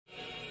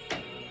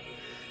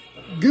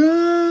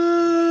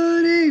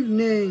Good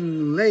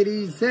evening,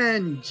 ladies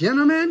and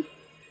gentlemen.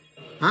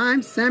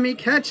 I'm Sammy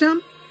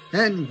Ketchum,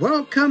 and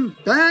welcome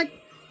back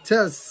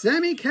to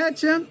Sammy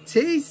Ketchum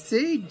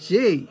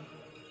TCG.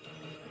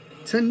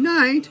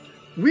 Tonight,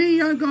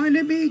 we are going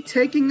to be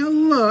taking a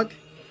look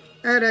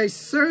at a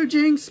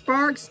Surging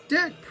Sparks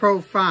deck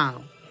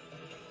profile.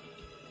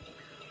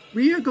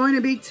 We are going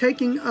to be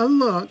taking a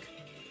look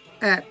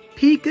at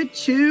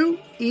Pikachu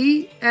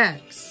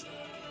EX.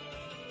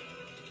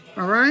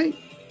 Alright?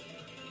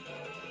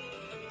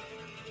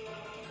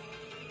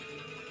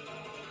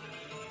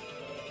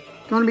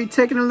 Going to be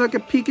taking a look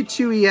at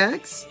Pikachu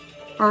EX.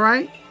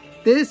 Alright?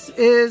 This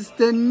is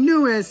the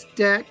newest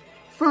deck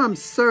from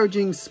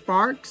Surging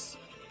Sparks.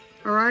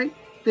 Alright?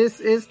 This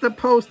is the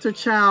poster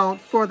child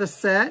for the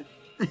set.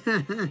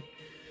 This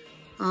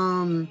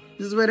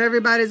is what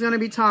everybody's going to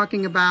be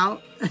talking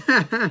about.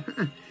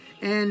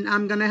 And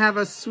I'm going to have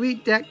a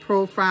sweet deck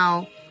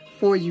profile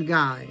for you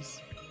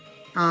guys.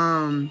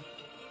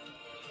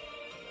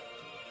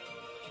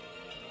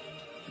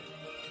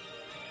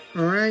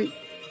 Alright,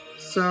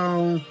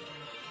 so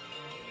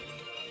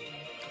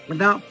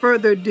without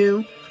further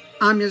ado,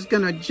 I'm just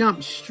going to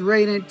jump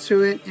straight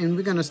into it, and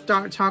we're going to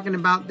start talking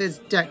about this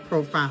deck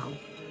profile.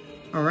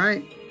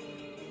 Alright,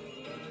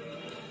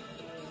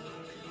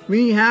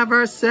 we have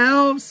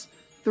ourselves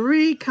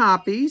 3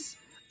 copies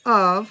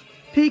of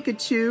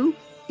Pikachu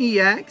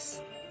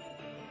EX.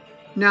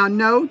 Now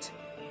note,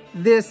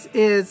 this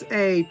is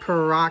a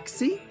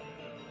proxy.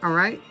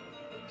 Alright,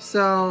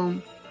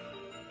 so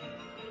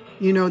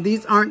you know,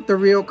 these aren't the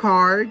real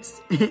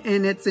cards,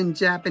 and it's in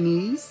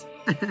Japanese.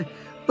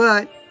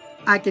 But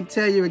I can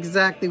tell you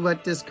exactly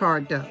what this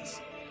card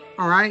does.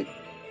 Alright?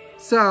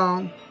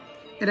 So,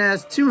 it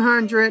has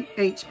 200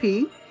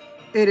 HP.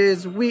 It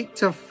is weak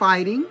to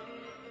fighting.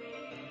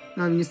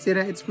 Now, you see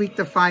that? It's weak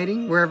to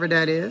fighting, wherever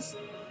that is.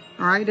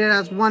 Alright? It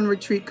has 1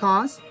 retreat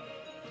cost.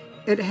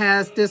 It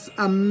has this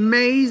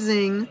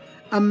amazing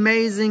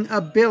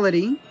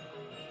ability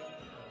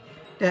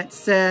that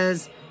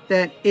says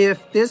that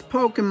if this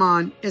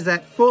Pokemon is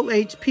at full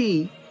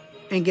HP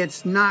and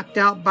gets knocked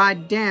out by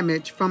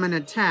damage from an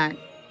attack,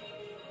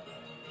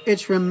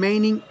 its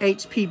remaining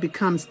HP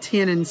becomes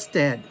 10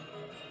 instead.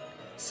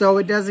 So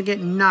it doesn't get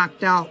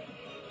knocked out.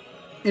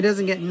 It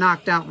doesn't get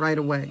knocked out right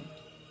away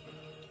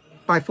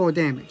by full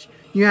damage.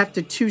 You have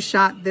to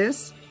 2-shot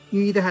this.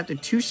 You either have to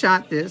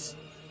 2-shot this,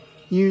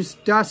 use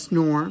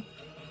Dusknoir,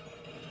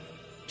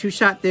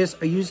 2-shot this,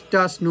 or use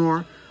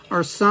Dusknoir,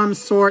 or some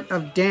sort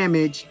of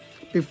damage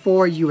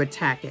before you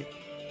attack it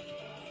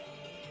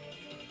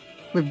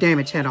with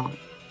damage head on.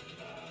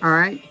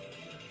 Alright,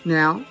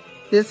 now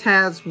this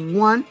has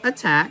 1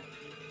 attack.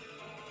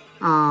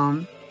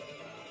 I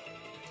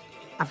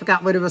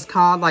forgot what it was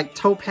called, like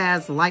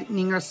Topaz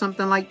Lightning or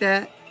something like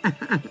that.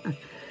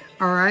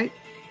 Alright,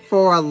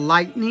 for a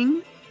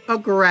lightning, a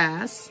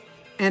grass,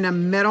 and a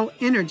metal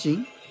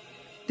energy,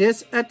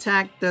 this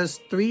attack does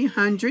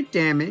 300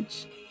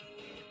 damage.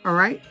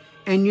 Alright,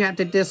 and you have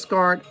to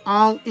discard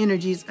all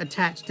energies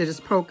attached to this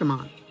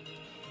Pokemon.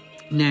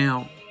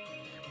 Now,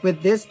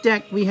 with this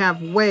deck, we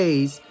have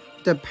ways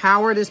to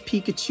power this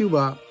Pikachu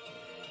up,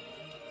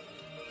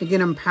 to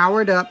get him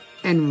powered up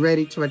and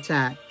ready to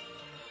attack.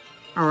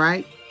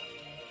 Alright?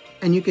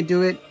 And you could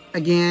do it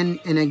again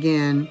and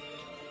again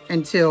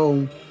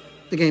until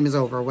the game is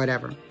over or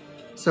whatever.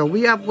 So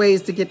we have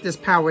ways to get this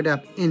powered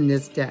up in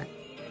this deck.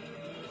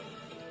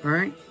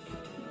 Alright?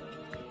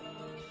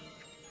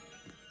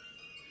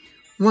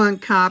 1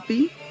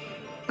 copy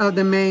of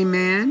the main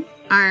man,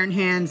 Iron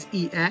Hands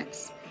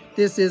EX.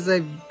 This is a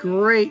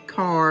great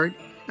card,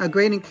 a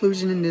great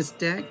inclusion in this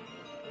deck,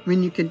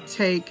 when you can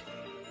take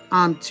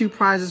 2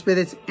 prizes with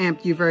its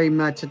Amp You Very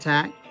Much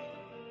attack.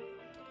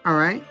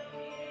 Alright.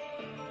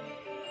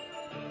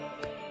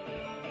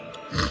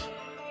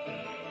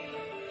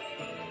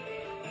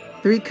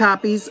 Three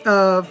copies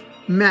of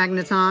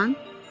Magneton.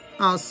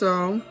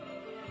 Also,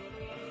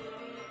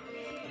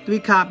 3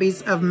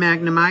 copies of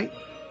Magnemite.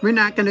 We're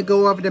not going to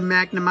go over the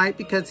Magnemite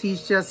because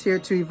he's just here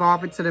to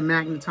evolve it to the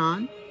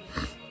Magneton.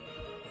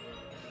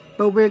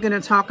 But we're going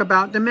to talk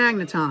about the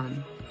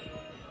Magneton.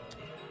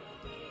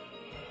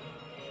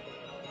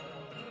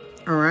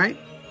 Alright.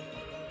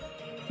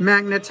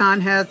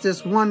 Magneton has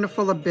this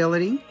wonderful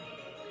ability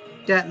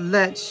that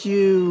lets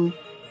you,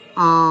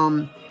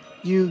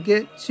 you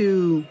get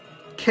to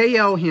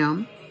KO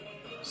him.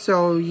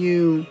 So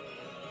you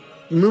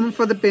move him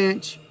for the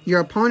bench.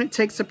 Your opponent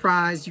takes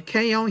surprise. You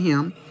KO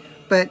him.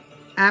 But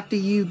after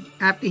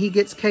he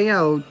gets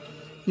KO'd,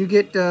 you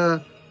get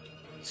to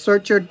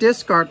search your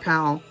discard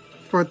pile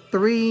for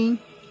 3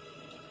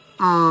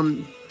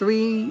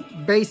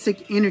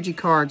 basic energy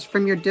cards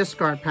from your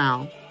discard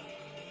pile.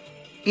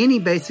 Any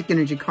basic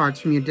energy cards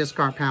from your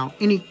discard pile,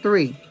 any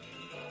 3,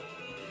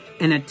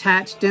 and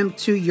attach them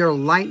to your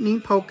lightning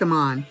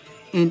Pokemon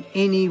in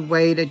any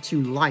way that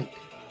you like.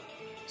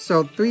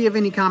 So 3 of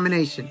any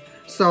combination.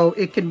 So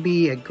it could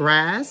be a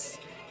grass,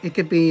 it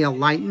could be a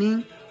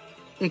lightning,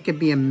 it could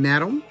be a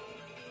metal.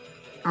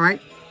 All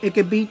right, it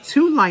could be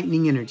 2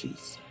 lightning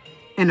energies,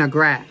 and a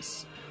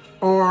grass.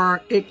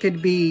 Or it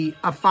could be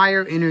a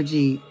fire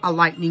energy, a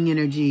lightning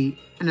energy,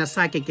 and a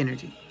psychic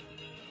energy.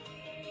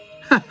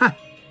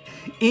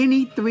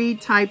 Any 3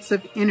 types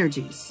of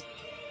energies,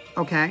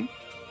 okay?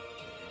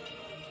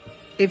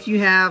 If you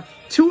have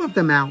 2 of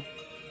them out,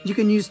 you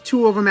can use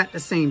 2 of them at the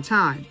same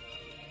time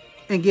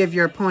and give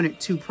your opponent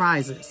 2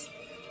 prizes.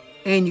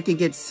 And you can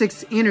get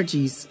 6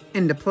 energies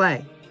into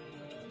play.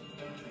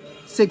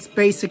 6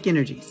 basic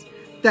energies.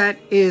 That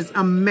is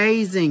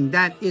amazing.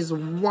 That is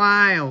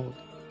wild.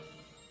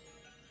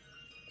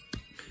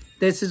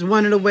 This is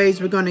one of the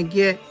ways we're going to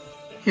get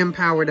him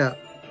powered up.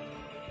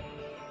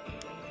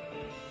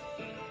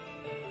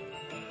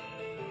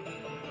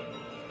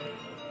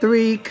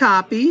 Three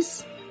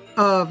copies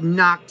of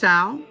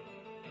Noctowl.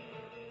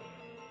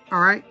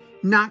 Alright,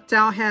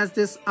 Noctowl has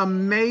this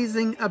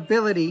amazing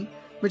ability,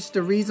 which is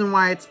the reason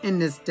why it's in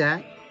this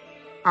deck.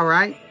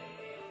 Alright.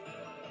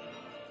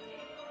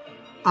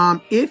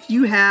 If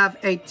you have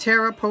a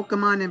Terra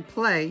Pokemon in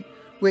play,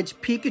 which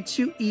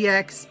Pikachu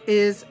EX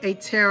is a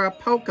Terra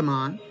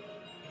Pokemon,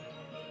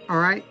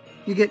 alright,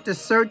 you get to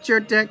search your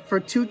deck for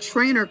 2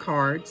 trainer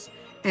cards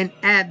and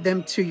add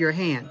them to your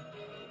hand.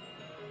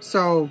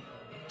 So,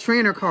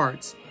 trainer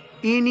cards,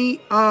 any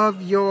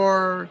of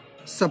your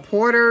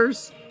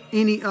supporters,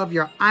 any of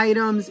your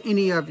items,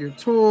 any of your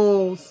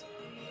tools,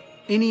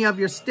 any of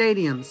your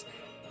stadiums,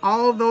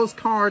 all those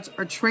cards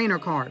are trainer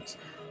cards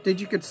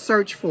that you could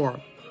search for,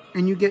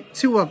 and you get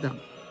 2 of them.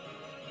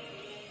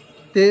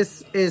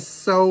 This is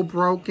so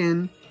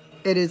broken.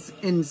 It is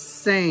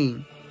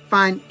insane.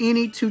 Find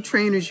any 2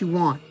 trainers you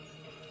want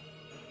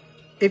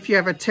if you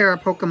have a Terra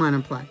Pokemon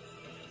in play.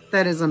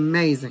 That is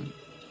amazing.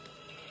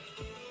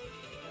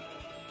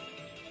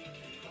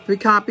 3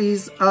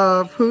 copies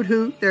of Hoot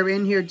Hoot. They're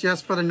in here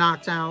just for the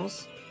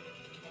Noctowls.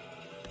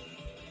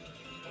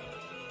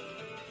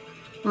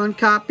 1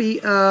 copy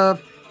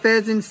of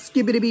Pheasant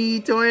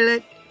Skibbity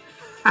Toilet.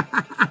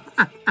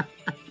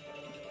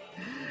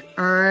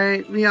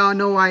 Alright, we all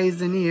know why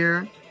he's in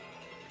here.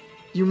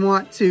 You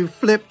want to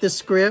flip the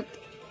script.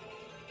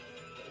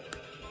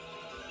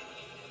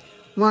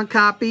 1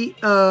 copy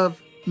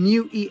of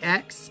Mew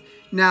EX.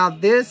 Now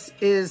this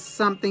is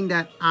something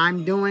that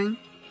I'm doing.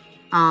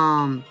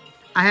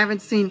 I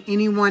haven't seen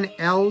anyone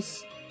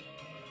else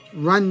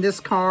run this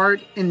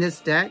card in this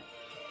deck.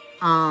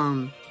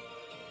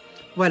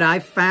 What I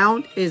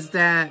found is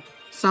that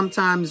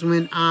sometimes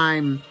when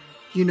I'm,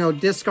 you know,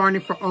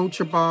 discarding for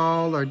Ultra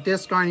Ball or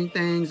discarding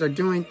things or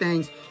doing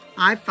things,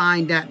 I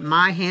find that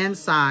my hand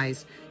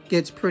size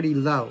gets pretty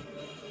low.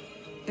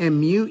 And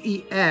Mew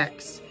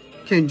EX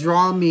can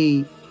draw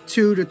me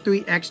 2 to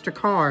 3 extra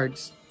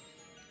cards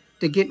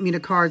to get me the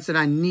cards that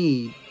I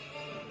need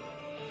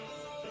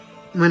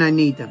when I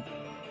need them.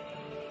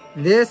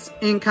 This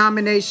in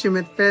combination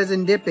with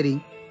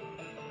Pheasantipity,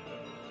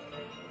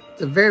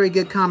 it's a very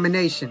good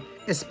combination,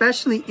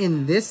 especially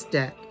in this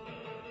deck.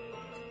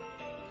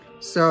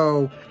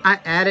 So I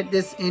added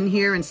this in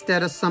here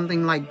instead of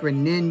something like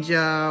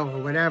Greninja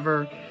or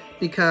whatever,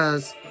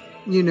 because,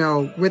 you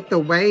know, with the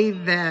way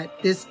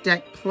that this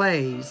deck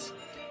plays,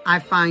 I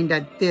find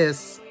that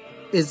this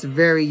is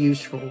very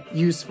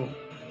useful.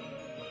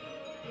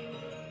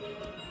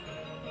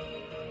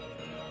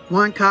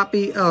 1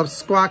 copy of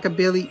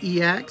Squawkabilly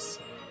EX.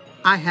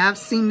 I have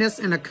seen this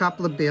in a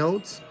couple of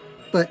builds,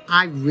 but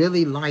I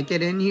really like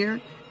it in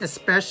here,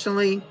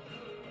 especially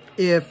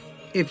if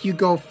you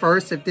go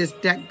first, if this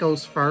deck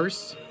goes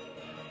first,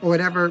 or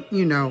whatever,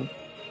 you know.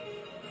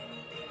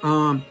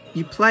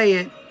 You play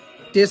it,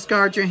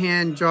 discard your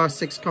hand, draw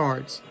 6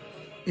 cards.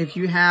 If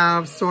you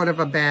have sort of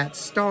a bad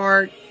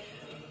start,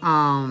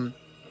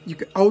 you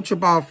can Ultra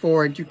Ball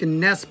for it, you can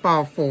Nest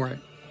Ball for it.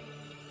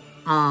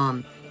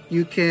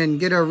 You can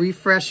get a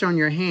refresh on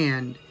your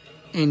hand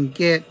and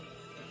get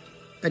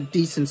a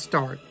decent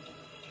start.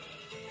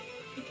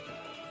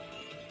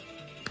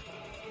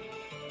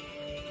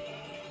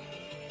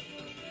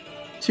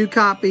 Two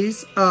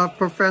copies of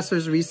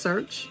Professor's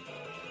Research.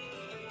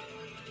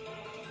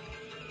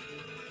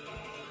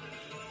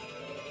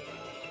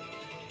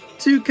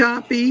 Two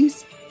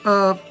copies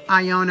of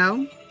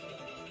Iono.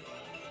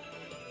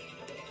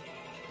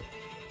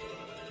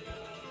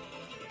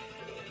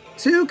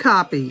 Two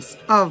copies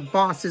of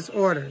Boss's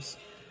Orders.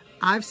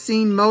 I've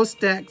seen most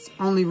decks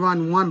only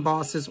run 1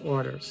 Boss's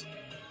Orders.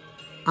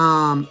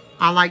 I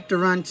like to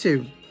run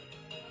 2.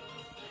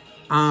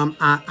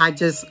 I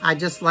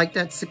just like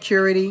that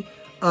security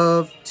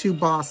of 2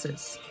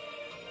 bosses.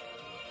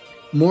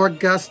 More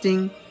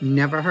gusting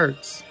never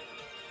hurts.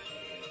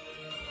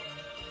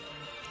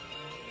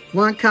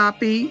 1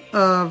 copy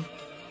of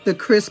the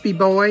Crispy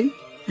Boy.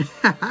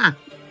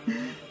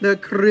 The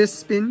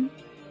Crispin.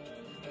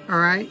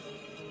 Alright.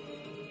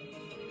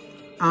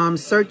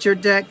 Search your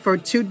deck for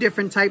 2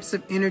 different types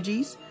of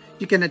energies.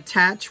 You can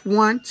attach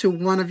one to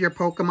one of your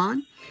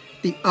Pokemon.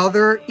 The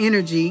other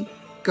energy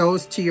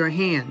goes to your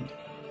hand.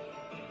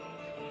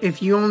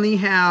 If you only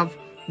have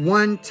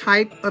 1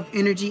 type of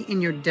energy in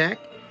your deck,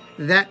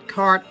 that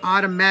card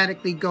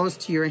automatically goes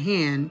to your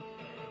hand,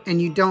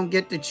 and you don't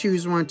get to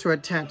choose one to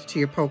attach to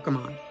your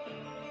Pokemon.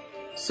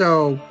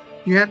 So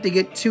you have to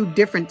get 2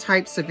 different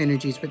types of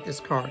energies with this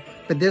card.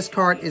 But this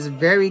card is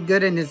very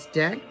good in this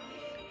deck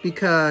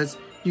because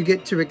you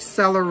get to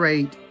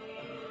accelerate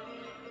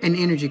an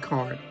energy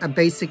card, a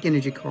basic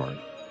energy card.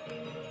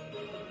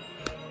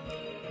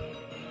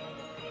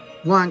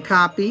 1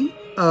 copy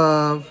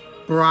of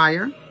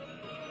Briar.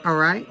 All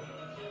right.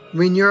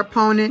 When your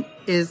opponent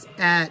is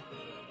at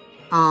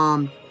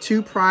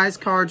 2 prize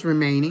cards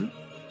remaining,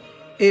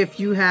 if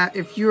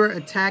you're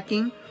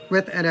attacking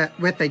with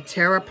a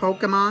Terra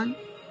Pokemon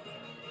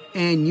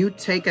and you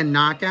take a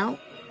knockout,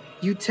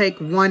 you take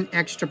 1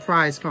 extra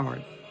prize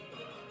card.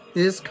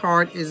 This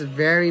card is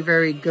very,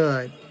 very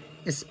good,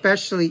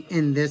 especially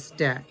in this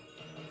deck,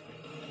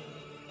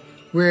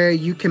 where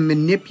you can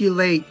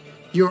manipulate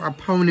your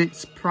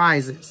opponent's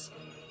prizes,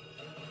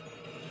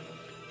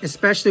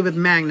 especially with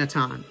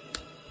Magneton.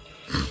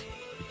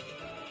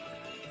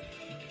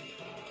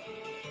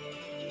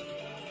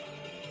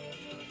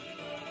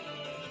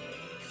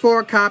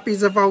 Four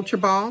copies of Ultra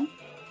Ball.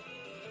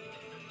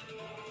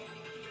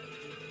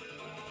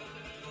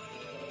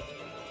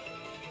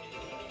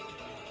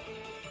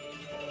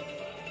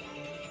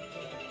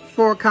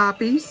 4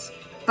 copies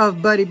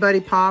of Buddy Buddy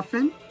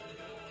Poffin.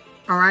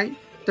 All right,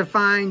 to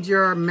find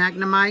your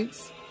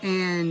Magnemites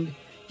and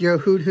your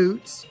Hoot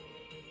Hoots.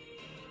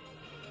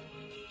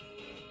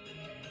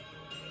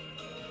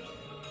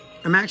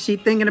 I'm actually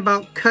thinking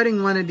about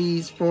cutting one of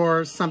these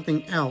for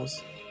something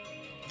else,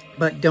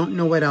 but don't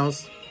know what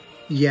else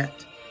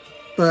yet.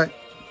 But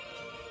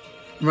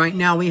right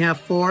now we have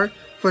 4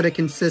 for the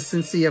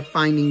consistency of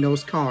finding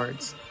those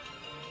cards.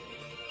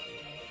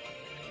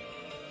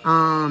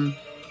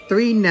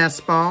 3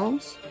 nest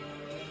balls.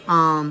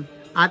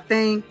 I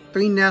think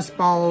 3 nest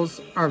balls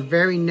are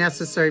very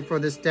necessary for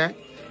this deck.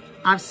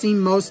 I've seen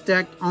most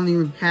decks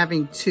only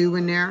having 2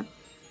 in there.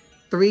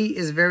 3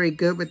 is very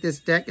good with this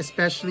deck,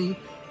 especially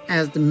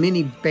as the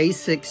many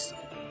basics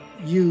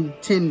you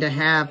tend to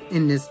have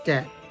in this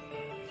deck.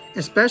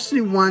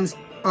 Especially ones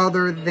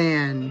other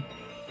than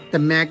the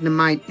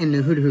Magnemite and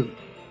the Hoot Hoot.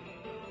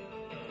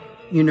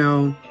 You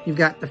know, you've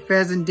got the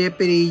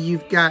Pheasantipity,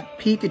 you've got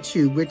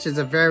Pikachu, which is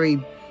a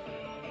very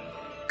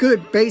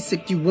good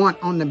basic you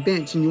want on the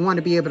bench, and you want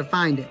to be able to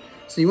find it.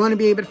 So you want to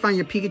be able to find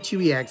your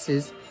Pikachu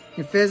EXs,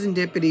 your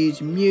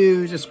Pheasantipities, your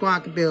Mews, your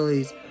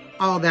Squawkabillies,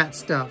 all that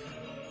stuff.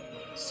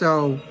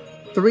 So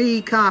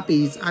 3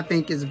 copies I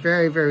think is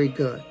very, very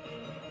good.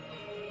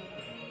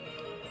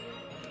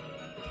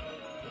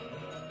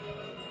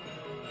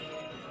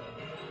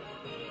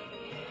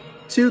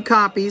 Two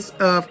copies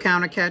of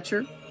Counter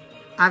Catcher.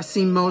 I've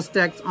seen most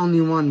decks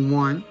only run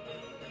 1.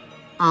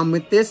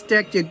 With this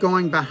deck, you're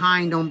going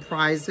behind on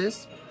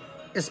prizes,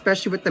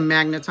 especially with the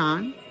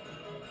Magneton.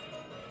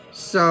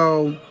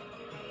 So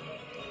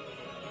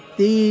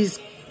these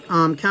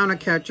Counter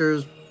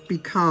Catchers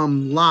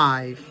become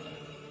live,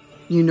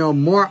 you know,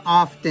 more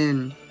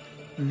often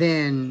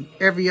than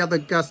every other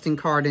gusting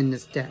card in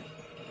this deck.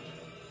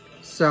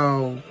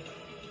 So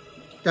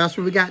that's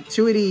where we got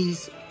 2 of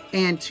these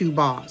and 2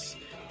 boss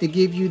to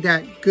give you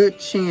that good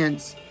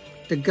chance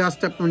to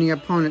gust up on your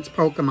opponent's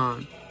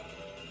Pokemon.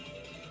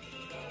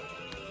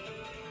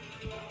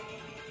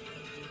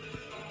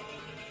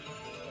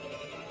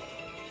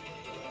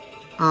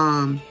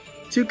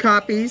 Two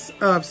copies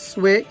of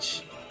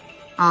Switch.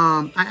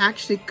 I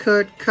actually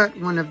could cut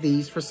one of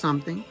these for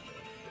something.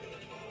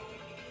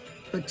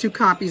 But 2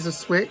 copies of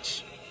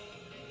Switch.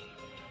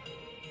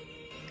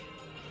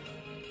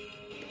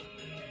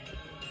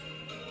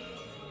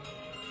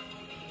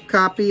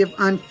 Copy of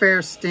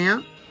Unfair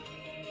Stamp.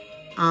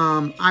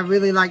 I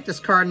really like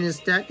this card in this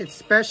deck,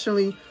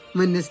 especially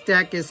when this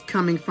deck is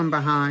coming from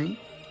behind.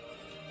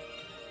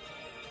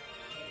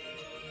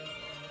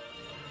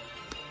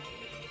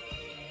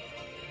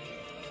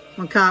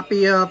 One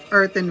copy of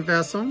Earthen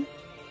Vessel.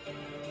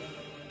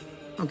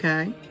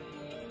 Okay.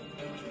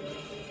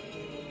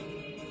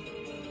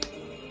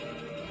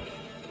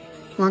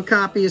 One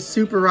copy of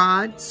Super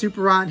Rod.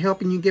 Super Rod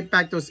helping you get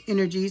back those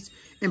energies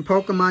and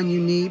Pokemon you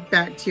need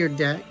back to your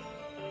deck.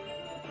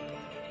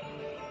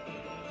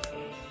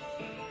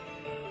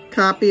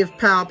 Copy of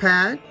Pal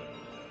Pad.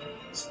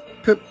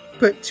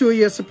 Put 2 of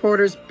your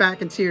supporters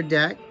back into your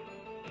deck.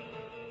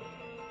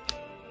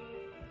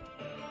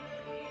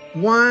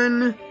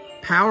 1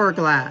 Power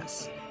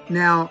Glass.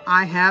 Now,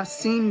 I have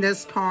seen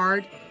this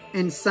card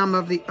in some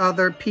of the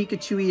other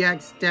Pikachu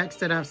EX decks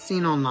that I've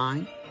seen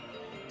online,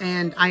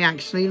 and I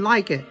actually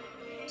like it.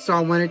 So I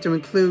wanted to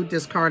include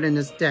this card in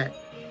this deck.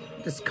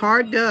 This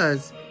card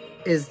does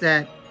is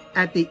that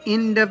at the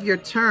end of your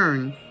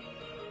turn,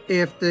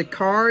 if the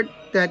card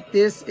that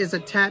this is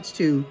attached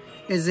to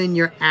is in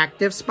your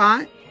active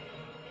spot,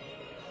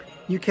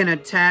 you can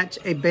attach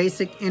a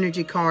basic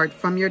energy card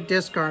from your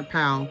discard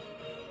pile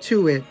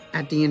to it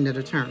at the end of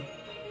the turn.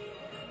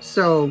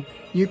 So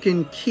you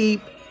can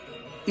keep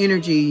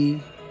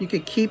energy, you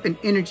can keep an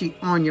energy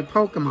on your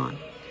Pokemon,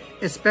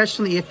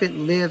 especially if it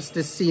lives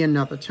to see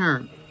another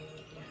turn.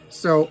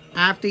 So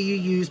after you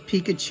use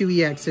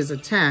Pikachu EX's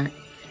attack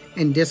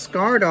and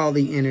discard all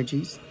the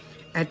energies,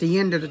 at the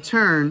end of the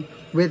turn,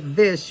 with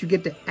this, you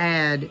get to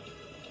add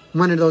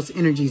one of those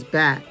energies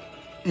back.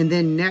 And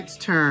then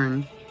next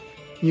turn,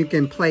 you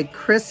can play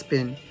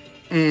Crispin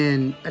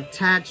and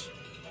attach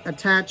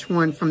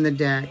one from the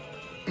deck.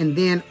 And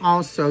then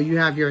also you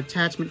have your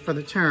attachment for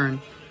the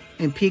turn,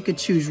 and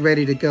Pikachu's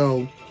ready to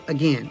go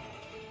again.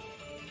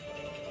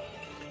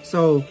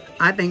 So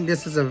I think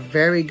this is a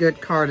very good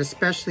card,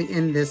 especially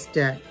in this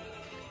deck,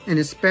 and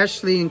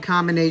especially in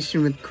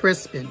combination with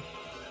Crispin.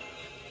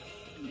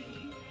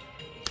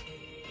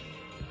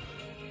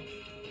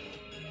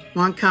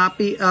 One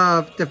copy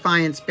of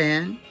Defiance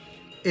Band.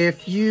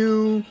 If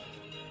you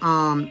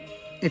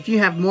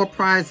have more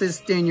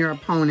prizes than your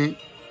opponent,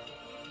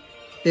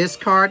 this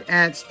card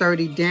adds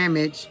 30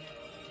 damage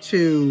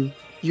to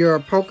your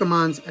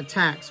Pokemon's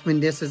attacks when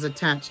this is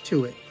attached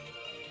to it.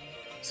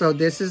 So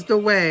this is the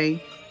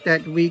way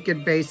that we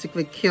could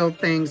basically kill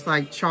things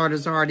like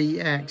Charizard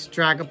EX,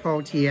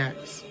 Dragapult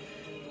EX,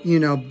 you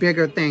know,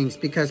 bigger things.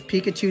 Because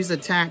Pikachu's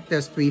attack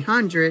does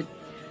 300,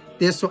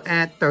 this will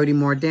add 30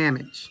 more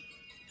damage.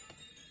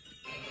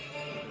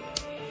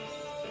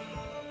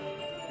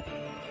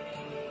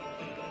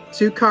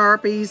 Two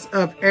copies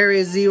of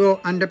Area Zero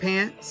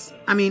Underpants.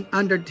 I mean,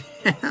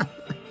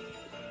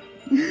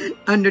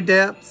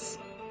 Underdepths.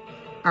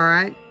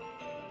 Alright.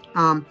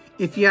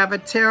 If you have a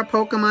Terra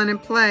Pokemon in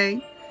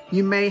play,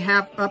 you may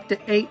have up to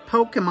 8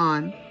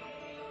 Pokemon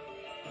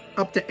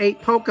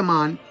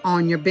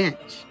on your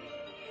bench.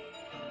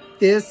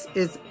 This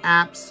is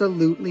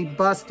absolutely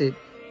busted.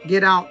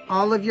 Get out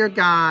all of your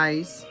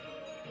guys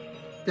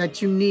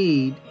that you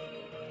need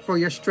for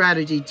your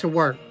strategy to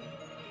work.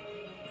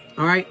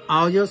 Alright,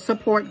 all your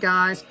support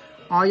guys,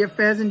 all your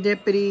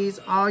Pheasantippities,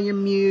 all your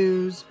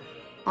Mews,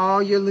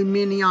 all your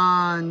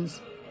Luminions,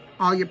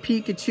 all your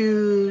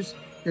Pikachus,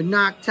 your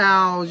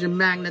Noctowls, your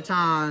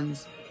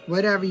Magnetons,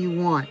 whatever you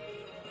want.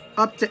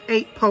 Up to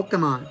 8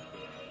 Pokemon.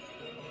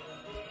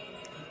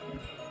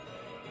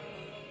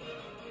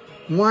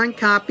 One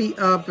copy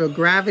of the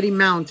Gravity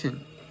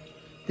Mountain.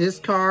 This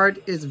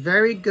card is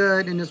very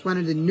good and is one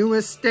of the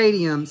newest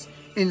stadiums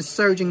in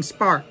Surging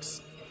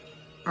Sparks.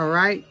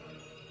 Alright.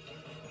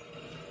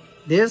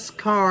 This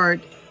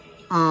card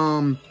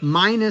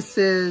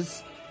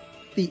minuses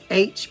the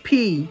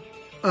HP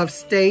of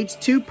Stage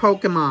 2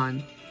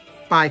 Pokemon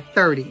by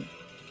 30.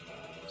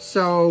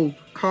 So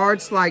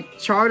cards like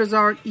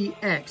Charizard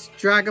EX,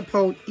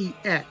 Dragapult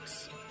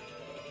EX,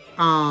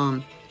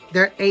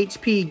 their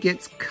HP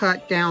gets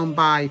cut down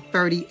by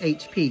 30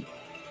 HP.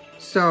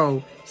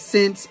 So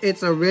since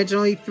it's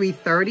originally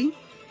 330,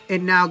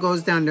 it now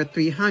goes down to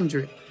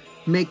 300,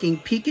 making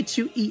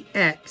Pikachu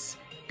EX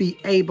be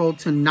able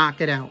to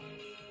knock it out.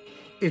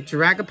 If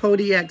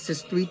Dragapult EX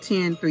is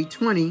 310,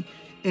 320,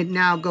 it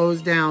now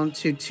goes down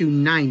to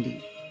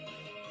 290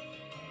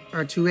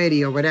 or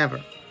 280 or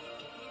whatever.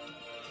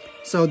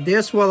 So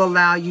this will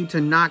allow you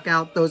to knock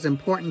out those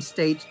important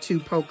Stage 2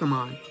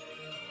 Pokemon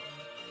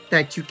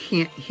that you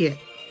can't hit.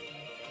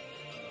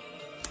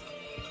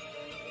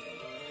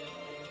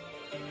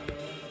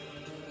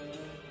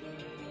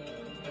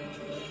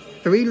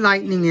 Three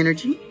Lightning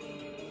Energy.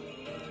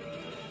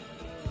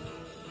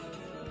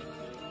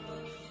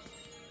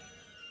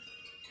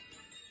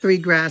 Three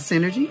Grass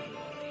Energy.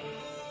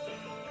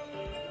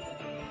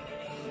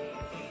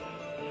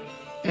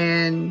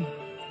 And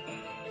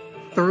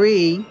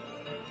 3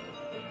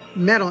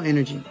 Metal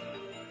Energy.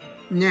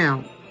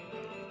 Now,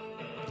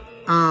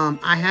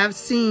 I have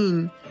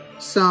seen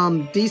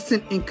some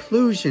decent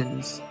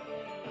inclusions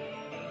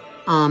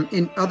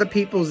in other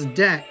people's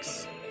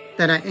decks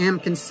that I am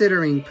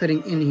considering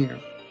putting in here.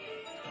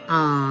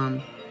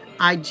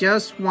 I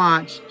just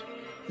watched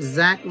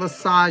Zach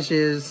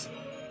Lesage's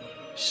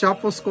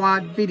Shuffle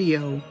Squad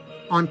video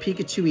on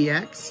Pikachu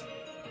EX.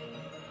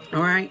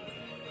 Alright.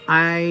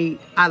 I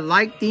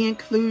like the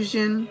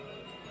inclusion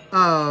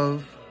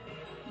of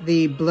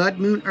the Blood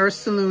Moon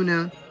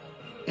Ursaluna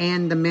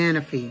and the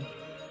Manaphy.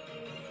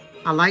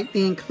 I like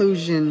the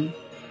inclusion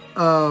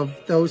of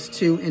those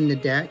two in the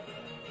deck.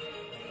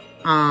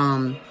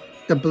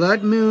 The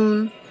Blood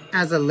Moon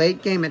as a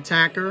late game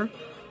attacker,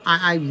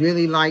 I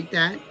really like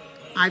that.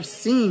 I've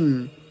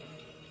seen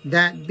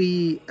that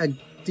be a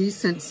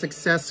decent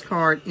success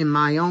card in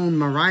my own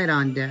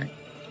Miraidon deck.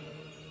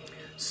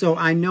 So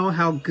I know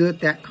how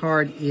good that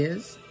card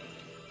is.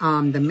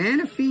 The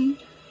Manaphy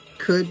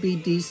could be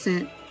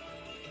decent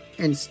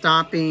in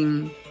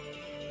stopping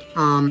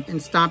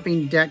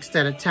decks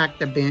that attack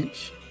the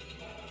bench.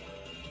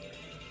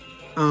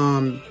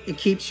 It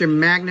keeps your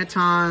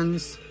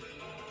Magnetons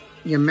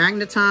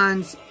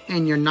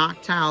and your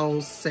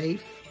Noctowls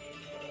safe.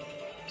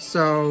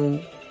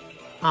 So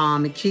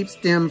it keeps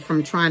them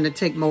from trying to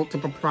take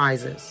multiple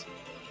prizes.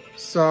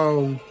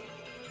 So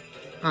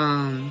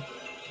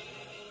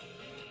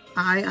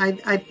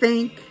I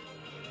think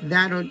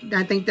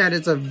that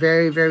is a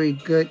very, very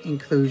good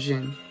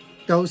inclusion.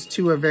 Those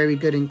two are very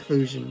good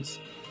inclusions.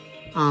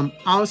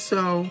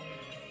 Also,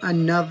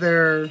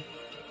 another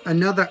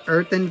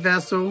earthen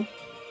vessel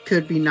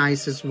could be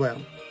nice as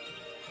well.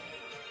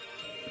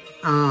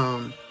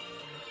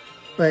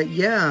 But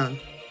yeah,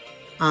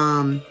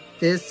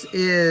 this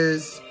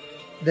is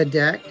the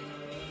deck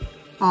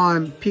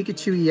on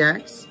Pikachu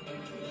EX.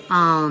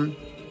 I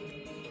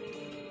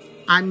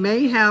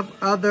may have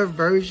other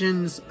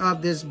versions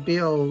of this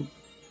build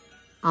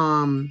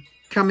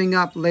coming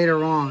up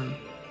later on.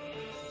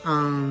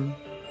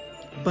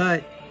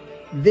 But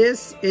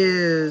this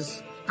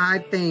is, I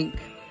think,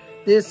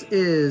 this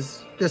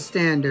is the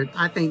standard.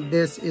 I think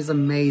this is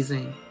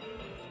amazing.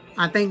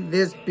 I think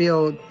this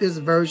build, this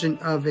version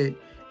of it,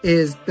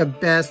 is the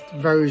best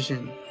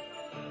version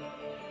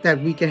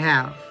that we could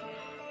have.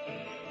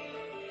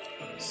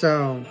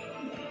 So,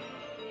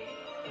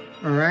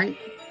 alright.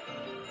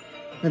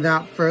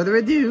 Without further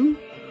ado,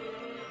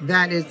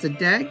 that is the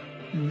deck.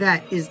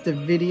 That is the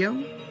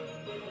video.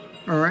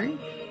 Alright.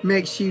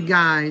 Make sure you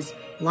guys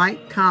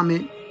like,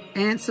 comment,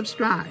 and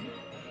subscribe.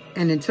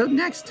 And until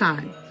next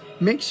time,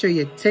 make sure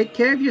you take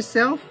care of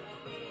yourself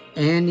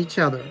and each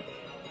other.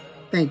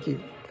 Thank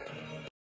you.